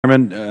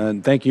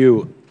Chairman, thank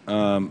you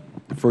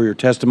for your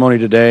testimony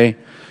today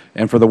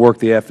and for the work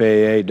the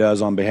FAA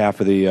does on behalf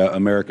of the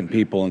American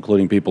people,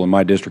 including people in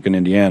my district in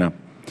Indiana.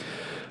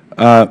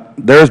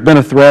 There has been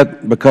a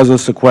threat because of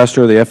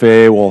sequester. The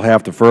FAA will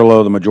have to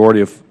furlough the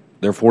majority of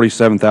their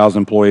 47,000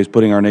 employees,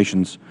 putting our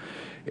nation's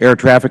air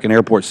traffic and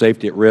airport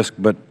safety at risk.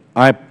 But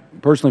I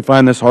personally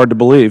find this hard to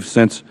believe,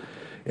 since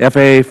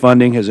FAA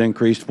funding has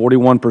increased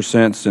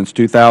 41% since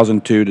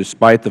 2002,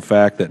 despite the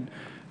fact that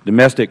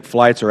domestic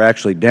flights are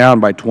actually down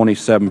by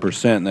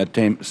 27% in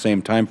that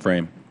same time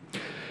frame.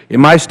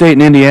 In my state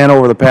in Indiana,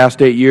 over the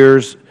past 8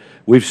 years,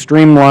 we've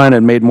streamlined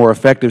and made more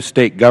effective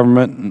state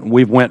government.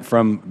 We've went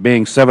from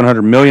being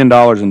 $700 million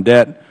in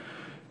debt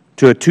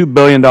to a $2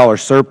 billion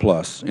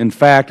surplus. In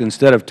fact,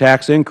 instead of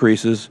tax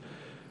increases,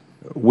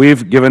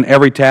 we've given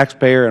every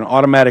taxpayer an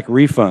automatic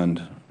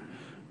refund.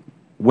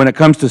 When it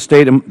comes to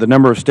the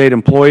number of state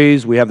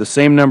employees, we have the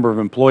same number of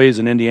employees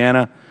in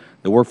Indiana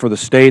that work for the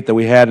state that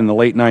we had in the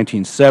late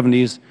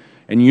 1970s,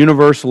 and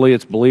universally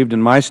it's believed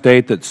in my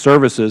state that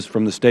services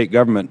from the state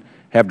government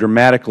have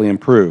dramatically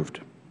improved.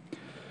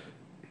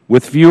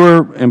 With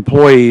fewer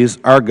employees,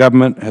 our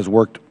government has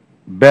worked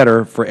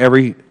better for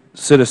every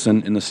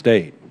citizen in the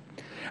state.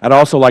 I'd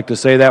also like to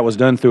say that was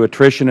done through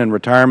attrition and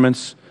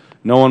retirements.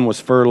 No one was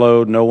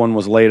furloughed, no one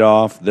was laid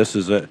off. This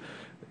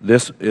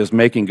is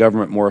making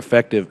government more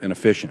effective and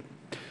efficient.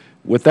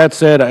 With that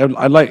said,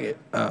 I'd like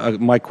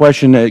my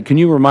question, can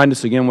you remind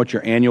us again what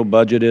your annual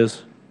budget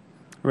is?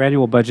 Our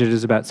annual budget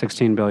is about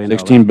 $16 billion.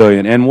 $16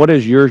 billion. And what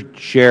is your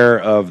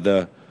share of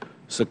the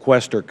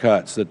sequester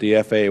cuts that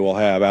the FAA will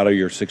have out of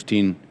your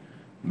 $16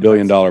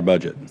 billion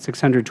budget?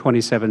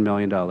 $627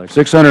 million.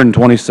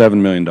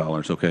 $627 million,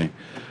 okay.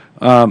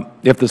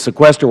 If the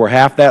sequester were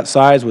half that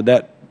size, would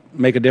that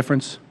make a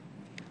difference?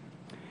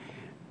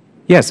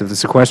 Yes, if the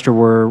sequester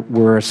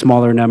were a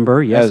smaller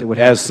number, yes, it would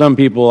have. As some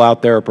people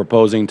out there are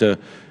proposing to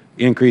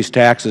increase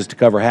taxes to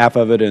cover half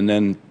of it and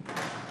then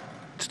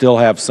still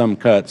have some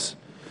cuts,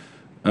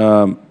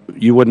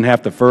 you wouldn't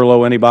have to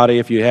furlough anybody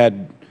if you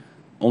had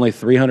only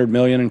 $300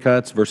 million in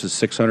cuts versus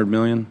 $600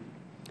 million?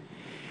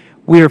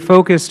 We are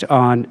focused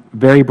on,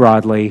 very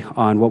broadly,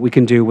 on what we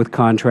can do with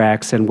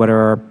contracts and what are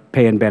our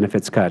pay and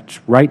benefits cuts.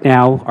 Right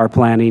now, our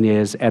planning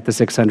is at the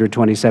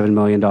 $627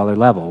 million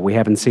level. We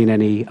haven't seen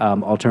any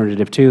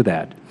alternative to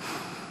that.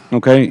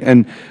 Okay.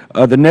 And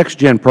the Next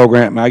Gen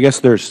program, I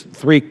guess there's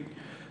three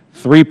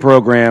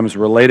programs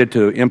related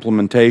to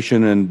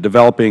implementation and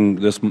developing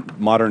this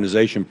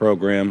modernization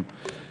program.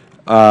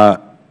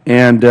 Do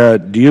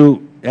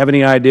you have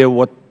any idea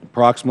what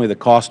approximately the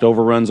cost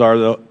overruns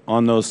are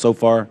on those so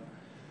far?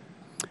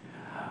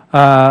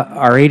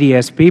 Our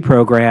ADSB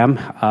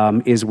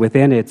program is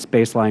within its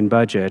baseline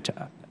budget.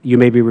 You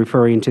may be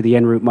referring to the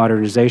en route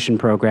modernization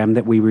program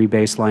that we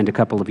rebaselined a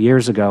couple of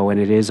years ago, and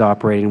it is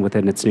operating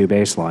within its new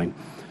baseline.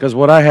 Because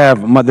what I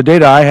have, the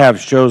data I have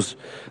shows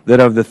that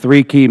of the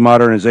three key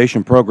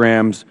modernization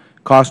programs,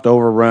 cost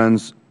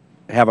overruns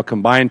have a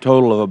combined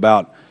total of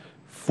about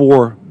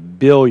 $4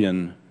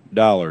 billion.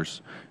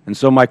 And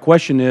so my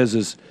question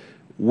is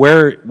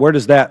where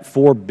does that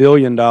 $4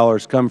 billion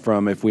come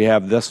from if we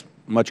have this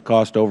much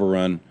cost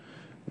overrun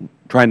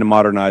trying to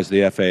modernize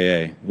the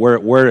FAA?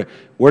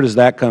 Where does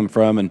that come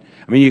from? And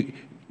I mean,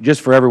 just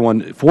for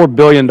everyone, $4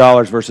 billion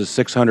versus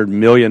 $600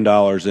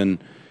 million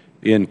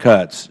in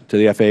cuts to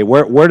the FAA.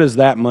 Where does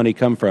that money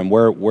come from?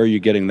 Where are you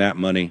getting that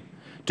money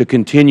to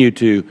continue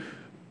to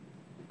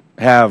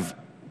have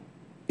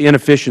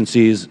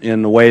inefficiencies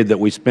in the way that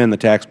we spend the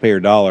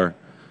taxpayer dollar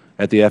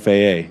at the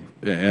FAA?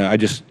 I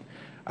just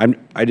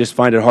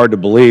find it hard to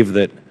believe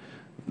that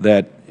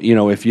you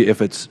know,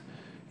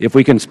 if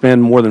we can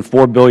spend more than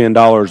 $4 billion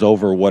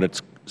over what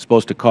it's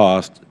supposed to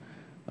cost,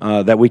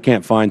 that we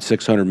can't find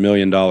 $600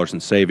 million in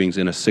savings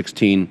in a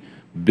 $16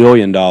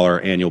 billion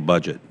annual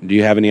budget. Do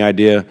you have any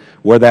idea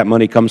where that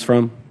money comes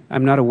from?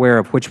 I'm not aware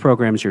of which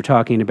programs you're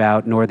talking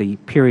about, nor the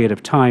period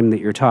of time that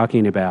you're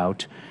talking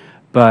about.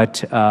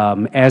 But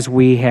as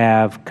we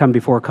have come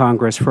before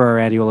Congress for our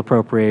annual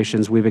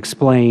appropriations, we've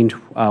explained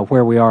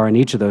where we are in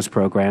each of those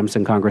programs,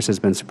 and Congress has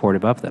been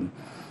supportive of them.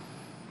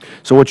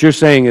 So what you're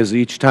saying is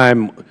each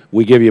time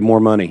we give you more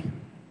money?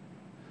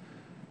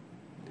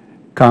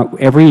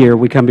 Every year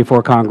we come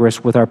before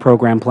Congress with our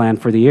program plan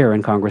for the year,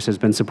 and Congress has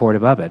been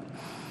supportive of it.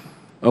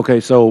 Okay,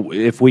 so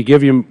if we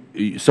give you,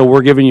 so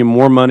we're giving you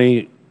more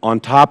money on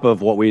top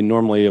of what we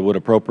normally would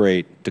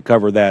appropriate to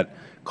cover that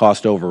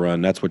cost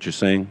overrun. That's what you're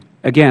saying?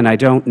 Again, I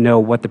don't know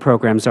what the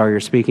programs are you're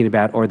speaking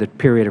about or the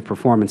period of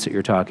performance that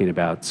you're talking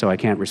about, so I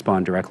can't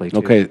respond directly to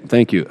you. Okay,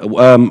 thank you.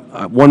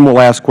 One more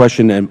last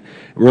question, and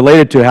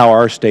related to how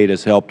our state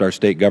has helped our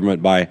state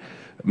government by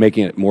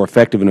making it more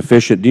effective and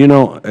efficient. Do you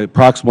know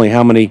approximately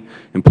how many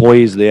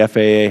employees the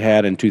FAA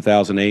had in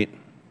 2008?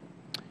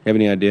 Have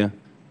any idea?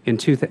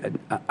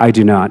 I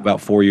do not.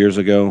 About 4 years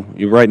ago.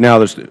 Right now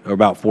there's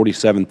about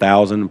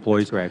 47,000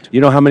 employees. Correct.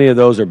 You know how many of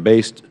those are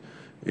based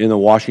in the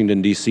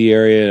Washington, D.C.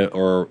 area,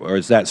 or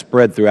is that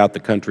spread throughout the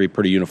country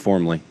pretty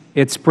uniformly?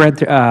 It's spread,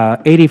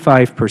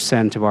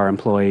 85% of our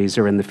employees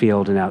are in the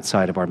field and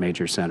outside of our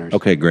major centers.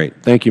 Okay,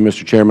 great. Thank you,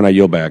 Mr. Chairman. I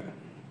yield back.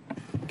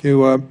 Thank you.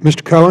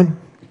 Mr. Cohen?